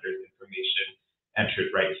borrower and lenders information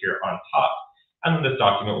entered right here on top. And then this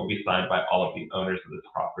document will be signed by all of the owners of this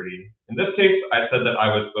property. In this case, I said that I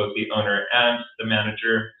was both the owner and the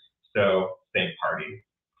manager, so same party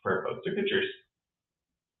for both signatures.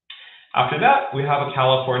 After that, we have a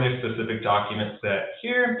California-specific document set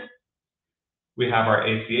here. We have our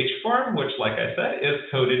ACH form, which, like I said, is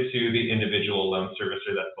coded to the individual loan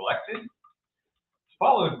servicer that's selected,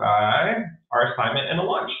 followed by our assignment and a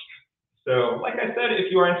launch. So like I said,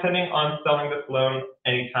 if you are intending on selling this loan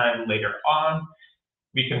anytime later on,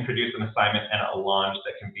 we can produce an assignment and a launch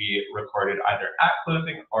that can be recorded either at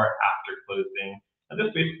closing or after closing. And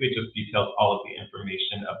this basically just details all of the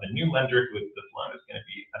information of the new lender who this loan is going to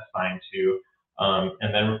be assigned to.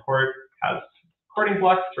 And then record has recording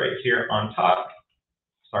blocks right here on top.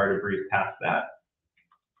 Sorry to breeze past that.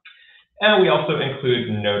 And we also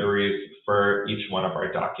include notaries for each one of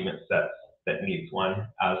our document sets that needs one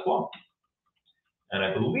as well. And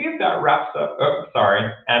I believe that wraps up,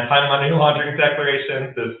 anti-money laundering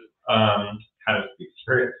declarations. This kind of speaks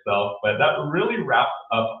for itself, but that really wraps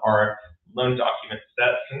up our loan document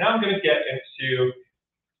set. So now I'm going to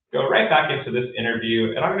go right back into this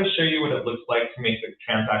interview, and I'm going to show you what it looks like to make the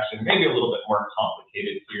transaction maybe a little bit more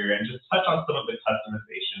complicated here, and just touch on some of the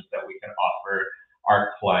customizations that we can offer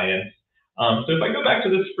our clients. So if I go back to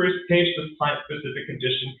this first page, this client-specific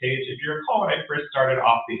condition page, if you recall when I first started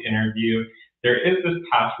off the interview, there is this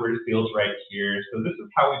password field right here. So this is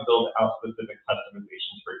how we build out specific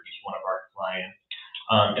customizations for each one of our clients.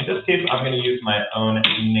 In this case, I'm going to use my own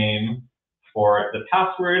name for the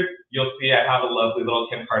password. You'll see I have a lovely little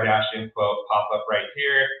Kim Kardashian quote pop up right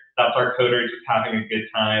here. That's our coder just having a good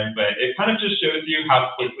time, but it kind of just shows you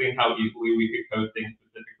how quickly and how easily we could code things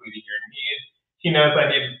specifically to your needs. He knows I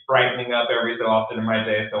need brightening up every so often in my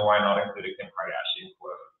day, so why not include a Kim Kardashian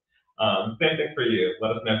quote? Same thing for you.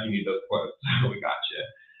 Let us know if you need those quotes. We got you.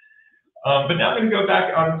 But now I'm going to go back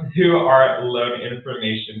onto our loan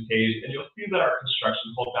information page, and you'll see that our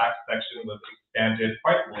construction holdback section was expanded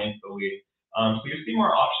quite lengthily. So you see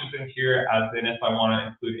more options in here, as in if I want to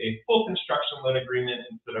include a full construction loan agreement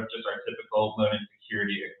instead of just our typical loan and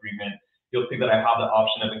security agreement. You'll see that I have the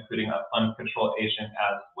option of including a fund control agent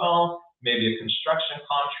as well, maybe a construction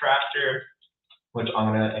contractor, which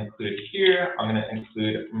I'm going to include here. I'm going to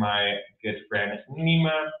include my good friend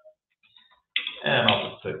Nima, and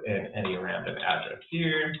I'll just put in any random address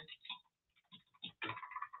here.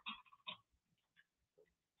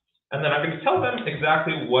 And then I'm going to tell them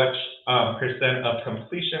exactly what percent of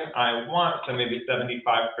completion I want, so maybe 75%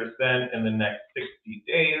 in the next 60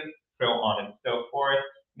 days, so on and so forth.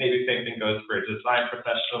 Maybe same thing goes for a design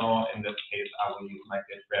professional. In this case, I will use my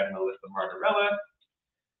good friend Melissa Margarella.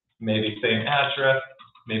 Maybe same address,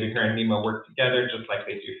 maybe her and Nima work together just like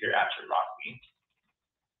they do here at Rocky.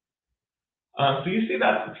 So you see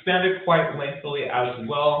that's expanded quite lengthily as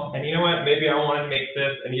well. And you know what, maybe I want to make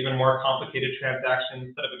this an even more complicated transaction.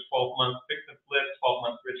 Instead of a 12-month fix and flip,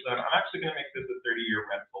 12-month bridge loan, I'm actually going to make this a 30-year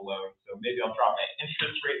rental loan. So maybe I'll drop my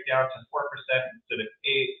interest rate down to 4% instead of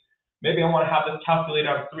 8%. Maybe I want to have this calculated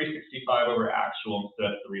on 365 over actual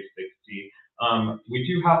instead of 360. We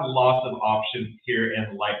do have lots of options here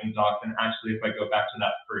in Lightning Docs, and actually if I go back to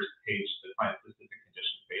that first page, the client-specific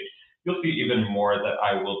conditions page, you'll see even more that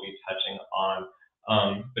I will be touching on.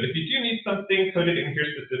 But if you do need something coded in here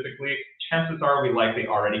specifically, chances are we likely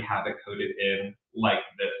already have it coded in like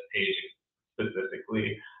this page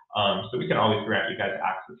specifically. So we can always grant you guys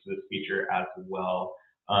access to this feature as well.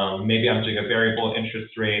 Maybe I'm doing a variable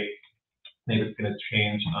interest rate. Maybe it's going to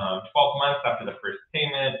change 12 months after the first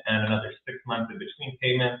payment and another 6 months in between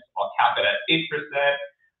payments. I'll cap it at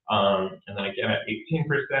 8%, and then again at 18%,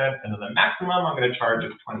 and then the maximum I'm going to charge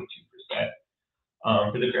is 22%.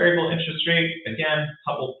 For the variable interest rate, again, a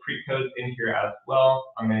couple pre-codes in here as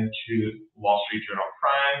well. I'm going to choose Wall Street Journal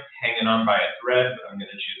Prime, hanging on by a thread, but I'm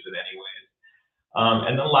going to choose it anyways.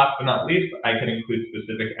 And then last but not least, I can include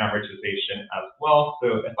specific amortization as well.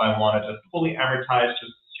 So if I want to just fully amortize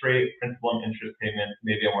just straight principal and interest payments,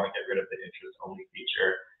 maybe I want to get rid of the interest only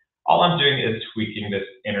feature. All I'm doing is tweaking this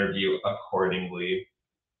interview accordingly.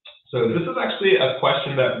 So this is actually a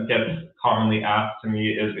question that gets commonly asked to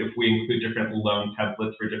me, is if we include different loan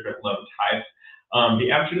templates for different loan types. The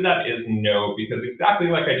answer to that is no, because exactly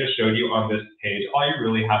like I just showed you on this page, all you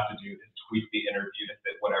really have to do is tweak the interview to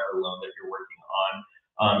fit whatever loan that you're working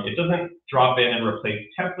on. It doesn't drop in and replace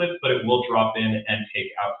templates, but it will drop in and take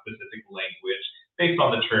out specific language based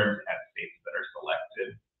on the terms and states that are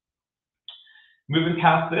selected. Moving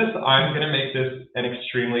past this, I'm going to make this an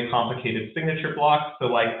extremely complicated signature block.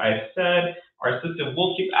 So like I said, our system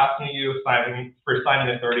will keep asking you for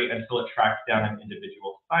signing authority until it tracks down an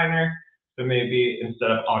individual signer. So maybe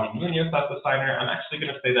instead of Audie Munoz as the signer, I'm actually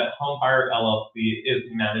going to say that Homebuyer LLC is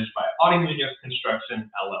managed by Audie Munoz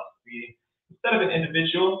Construction LLC. Instead of an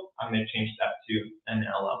individual, I'm going to change that to an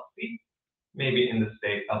LLC, maybe in the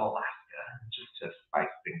state of Alaska, just to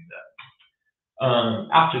spice things up.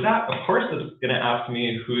 After that, of course, it's going to ask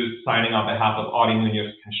me who's signing on behalf of Audie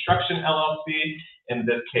Munoz Construction LLC. In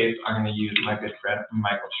this case, I'm going to use my good friend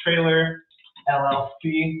Michael Trailer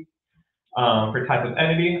LLC. For type of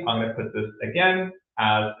entity, I'm going to put this again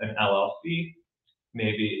as an LLC,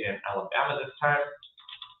 maybe in Alabama this time.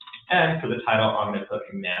 And for the title, I'm going to put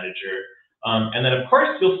manager. And then, of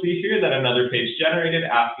course, you'll see here that another page generated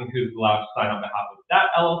asking who's allowed to sign on behalf of that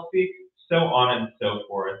LLC, so on and so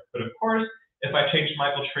forth. But of course, if I change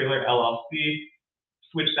Michael Trailer LLC,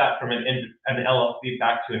 switch that from an LLC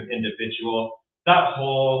back to an individual, that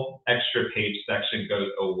whole extra page section goes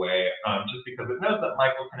away, just because it knows that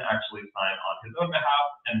Michael can actually sign on his own behalf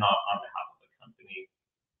and not on behalf of the company.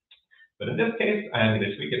 But in this case, I'm going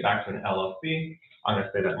to tweak it back to an LLC. I'm going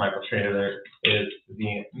to say that Michael Trailer is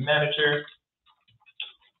the manager.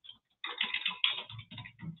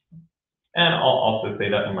 And I'll also say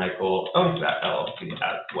that Michael owns that LLC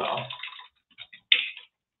as well.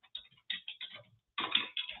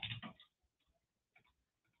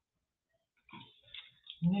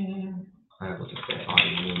 And I will just say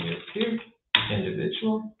Audie Munoz here,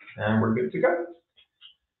 individual, and we're good to go.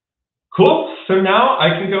 Cool, so now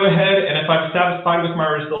I can go ahead, and if I'm satisfied with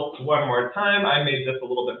my results one more time, I made this a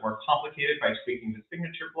little bit more complicated by tweaking the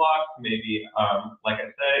signature block, maybe, like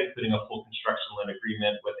I said, including a full construction loan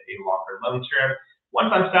agreement with a longer loan term.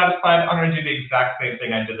 Once I'm satisfied, I'm going to do the exact same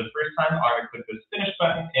thing I did the first time. I'm going to click this finish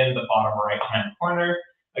button in the bottom right-hand corner.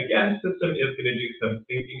 Again, system is going to do some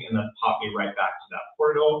thinking and then pop me right back to that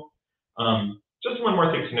portal. Just one more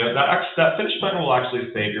thing to note, that finish button will actually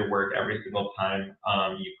save your work every single time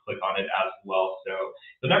you click on it as well. So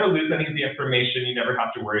you'll never lose any of the information. You never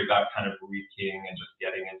have to worry about kind of rekeying and just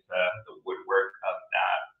getting into the woodwork of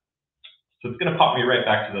that. So it's going to pop me right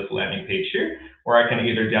back to this landing page here, where I can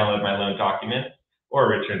either download my loan document or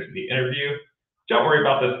return to the interview. Don't worry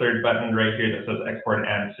about this third button right here that says export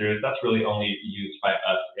answers. That's really only used by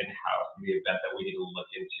us in-house in the event that we need to look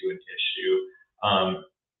into an issue.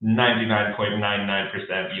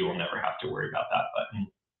 99.99% you will never have to worry about that button.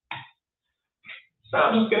 So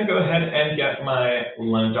I'm just going to go ahead and get my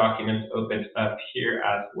loan documents opened up here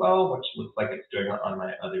as well, which looks like it's doing it on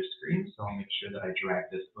my other screen. So I'll make sure that I drag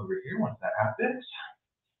this over here once that happens.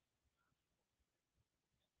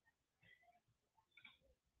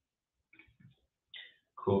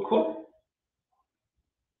 Cool, cool.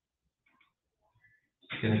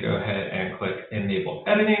 I'm going to go ahead and click Enable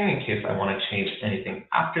Editing in case I want to change anything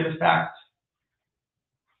after the fact.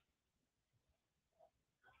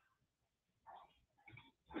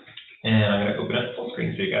 And I'm going to open up full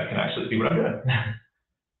screen so you guys can actually see what I'm doing.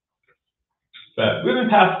 But moving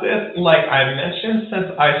past this, like I mentioned,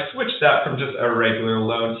 since I switched that from just a regular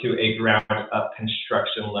loan to a ground-up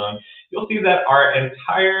construction loan, you'll see that our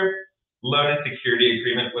entire loan and security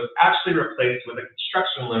agreement was actually replaced with a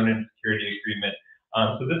construction loan and security agreement.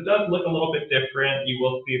 So this does look a little bit different. You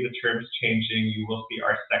will see the terms changing. You will see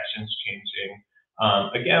our sections changing.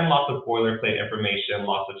 Again, lots of boilerplate information,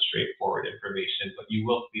 lots of straightforward information, but you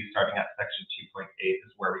will see starting at section 2.8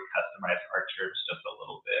 is where we customize our terms just a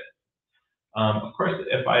little bit. Of course,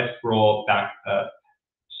 if I scroll back up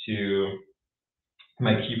to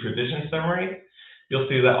my key provision summary, you'll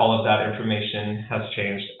see that all of that information has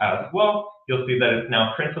changed as well. You'll see that it's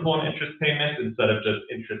now principal and interest payments instead of just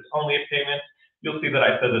interest-only payments. You'll see that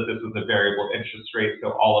I said that this was a variable interest rate,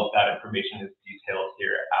 so all of that information is detailed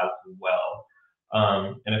here as well.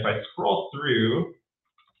 And if I scroll through,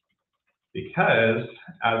 because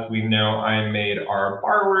as we know, I made our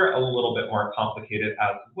borrower a little bit more complicated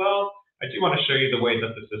as well, I do want to show you the way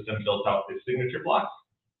that the system built out the signature blocks.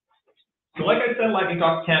 So like I said, Lightning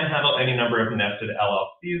Docs can handle any number of nested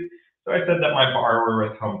LLCs. So I said that my borrower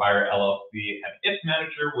was Homebuyer LLC and its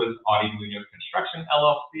manager was Audie Munoz Construction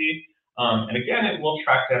LLC. And again, it will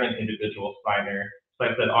track down an individual signer. So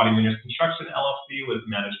I said Audie Munoz Construction LLC was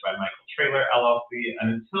managed by Michael Trailer LLC.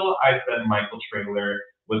 And until I said Michael Trailer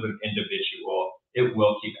was an individual, it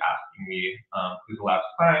will keep asking me who's allowed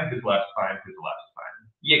to sign, who's allowed to sign, who's allowed to sign.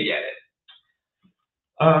 You get it.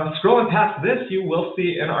 Scrolling past this, you will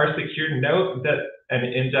see in our secured note that an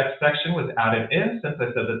index section was added in since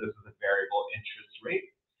I said that this is a variable interest rate.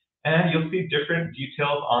 And you'll see different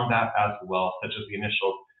details on that as well, such as the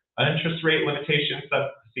initial interest rate limitation,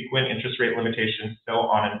 subsequent interest rate limitations, so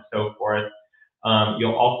on and so forth.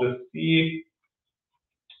 You'll also see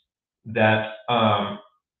that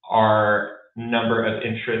our number of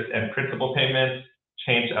interest and principal payments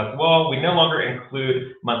changed as well. We no longer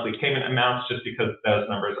include monthly payment amounts just because those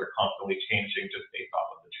numbers are constantly changing just based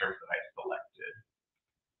off of the terms that I selected.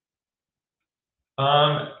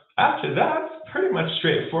 After that, pretty much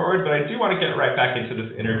straightforward, but I do want to get right back into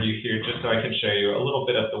this interview here just so I can show you a little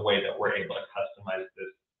bit of the way that we're able to customize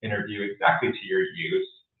this interview exactly to your use.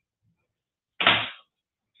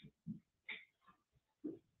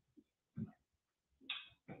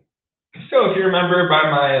 So if you remember by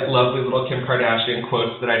my lovely little Kim Kardashian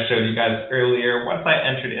quotes that I showed you guys earlier, once I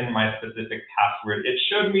entered in my specific password, it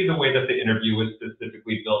showed me the way that the interview was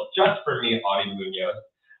specifically built just for me, Audie Munoz.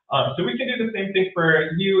 So we can do the same thing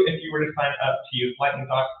for you if you were to sign up to use Lightning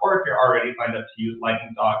Docs, or if you're already signed up to use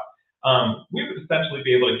Lightning Docs. We would essentially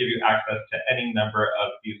be able to give you access to any number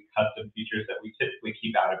of these custom features that we typically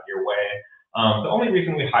keep out of your way. The only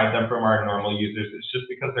reason we hide them from our normal users is just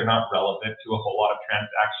because they're not relevant to a whole lot of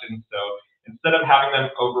transactions. So instead of having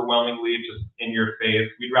them overwhelmingly just in your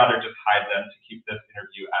face, we'd rather just hide them to keep this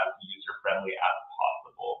interview as user-friendly as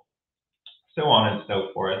possible, so on and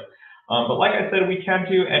so forth. But like I said, we can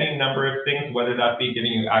do any number of things, whether that be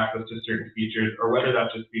giving you access to certain features, or whether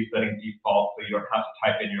that just be setting defaults so you don't have to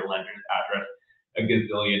type in your lender's address a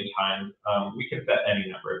gazillion times. We can set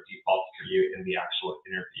any number of defaults for you in the actual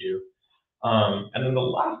interview. And then the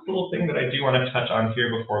last little thing that I do want to touch on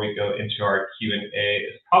here before we go into our Q&A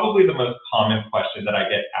is probably the most common question that I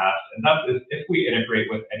get asked, and that is if we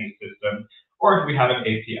integrate with any system or if we have an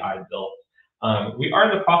API built. We are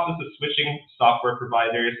in the process of switching software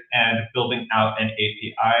providers and building out an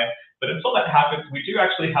API, but until that happens, we do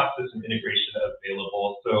actually have system integration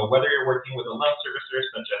available. So whether you're working with a loan servicer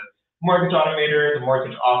such as Mortgage Automator, the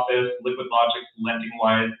Mortgage Office, Liquid Logic,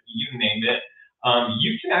 LendingWise, you name it,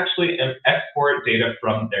 you can actually export data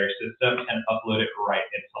from their system and upload it right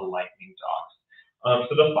into Lightning Docs.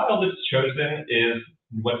 So the file that's chosen is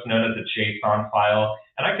what's known as a JSON file,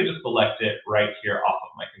 and I could just select it right here off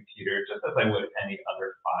of my computer, just as I would any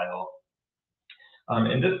other file.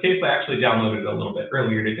 In this case, I actually downloaded it a little bit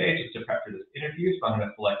earlier today just to prep for this interview, so I'm going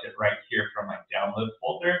to select it right here from my download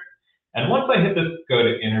folder. And once I hit this Go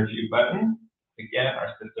to Interview button, again,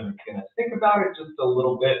 our system is going to think about it just a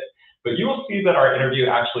little bit, but you will see that our interview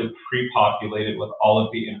actually pre-populated with all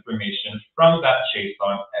of the information from that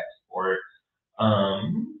JSON export.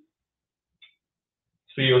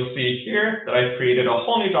 So you'll see here that I created a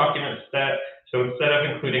whole new document set. So instead of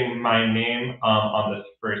including my name on this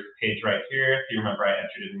first page right here, if you remember I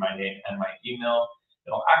entered in my name and my email,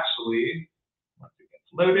 it'll actually, once it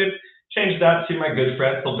gets loaded, change that to my good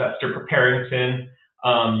friend Sylvester Preparington.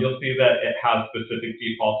 You'll see that it has specific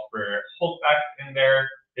defaults for holdbacks in there.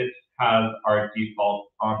 It has our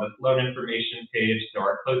defaults on this loan information page. So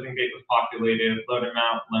our closing date was populated, loan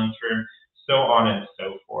amount, loan term, so on and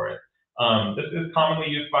so forth. This is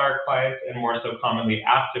commonly used by our clients and more so commonly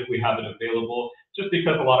asked if we have it available, just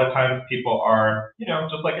because a lot of times people are,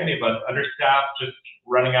 just like any of us, understaffed, just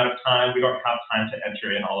running out of time. We don't have time to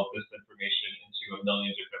enter in all of this information into a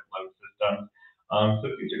million different loan systems. So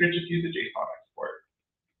it's easier to just use a JSON export.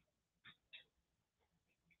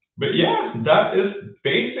 But yeah, that is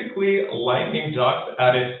basically Lightning Docs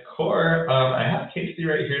at its core. I have Casey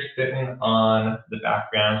right here sitting on the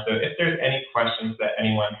background. So if there's any questions that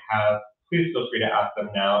anyone has, please feel free to ask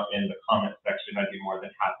them now in the comment section. I'd be more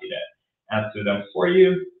than happy to answer them for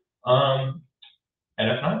you. And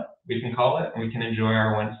if not, we can call it and we can enjoy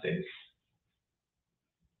our Wednesdays.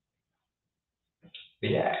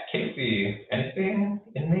 But yeah, Casey, anything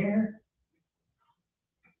in there?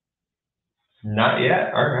 Not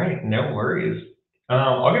yet. All right, no worries.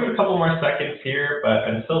 I'll give it a couple more seconds here, but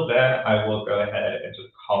until then, I will go ahead and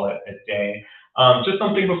just call it a day. Just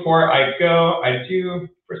something before I go,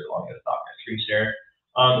 first of all, I'm going to stop my screen share.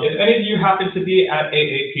 If any of you happen to be at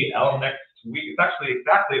AAPL next week, it's actually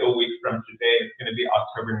exactly a week from today. It's going to be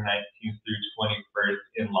October 19th through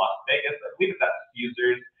 21st in Las Vegas. I believe it's at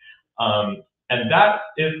Caesars. And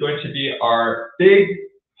that is going to be our big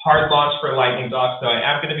hard launch for Lightning Docs. So I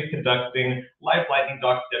am going to be conducting live Lightning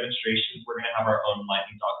Docs demonstrations. We're going to have our own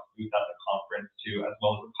Lightning Docs booth at the conference too, as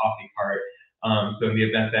well as a coffee cart. So in the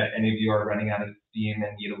event that any of you are running out of steam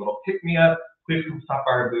and need a little pick-me-up, please come stop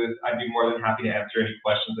by our booth. I'd be more than happy to answer any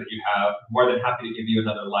questions that you have. More than happy to give you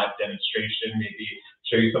another live demonstration, maybe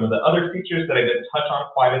show you some of the other features that I didn't touch on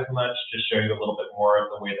quite as much, just show you a little bit more of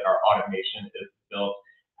the way that our automation is built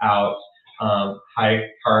out. Hi,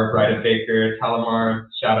 Carb, Ryder Baker, Talamar,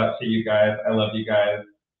 shout out to you guys. I love you guys.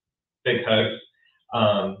 Big hugs.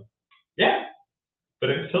 Yeah, but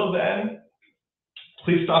until then,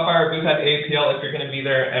 please stop by our booth at AAPL if you're going to be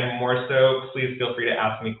there, and more so, please feel free to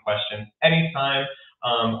ask me questions anytime.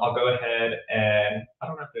 I'll go ahead and, I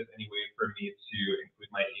don't know if there's any way for me to include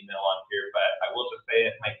my email on here, but I will just say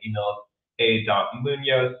it. My email is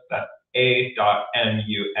a.munoz, that's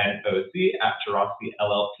a.munoz@Gerossi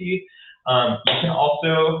LLP. You can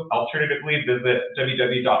also alternatively visit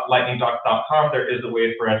www.lightningdocs.com. There is a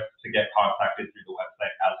way for us to get contacted through the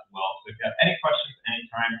website as well. So if you have any questions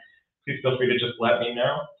anytime, please feel free to just let me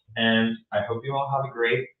know. And I hope you all have a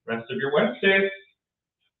great rest of your Wednesday.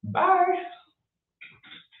 Bye.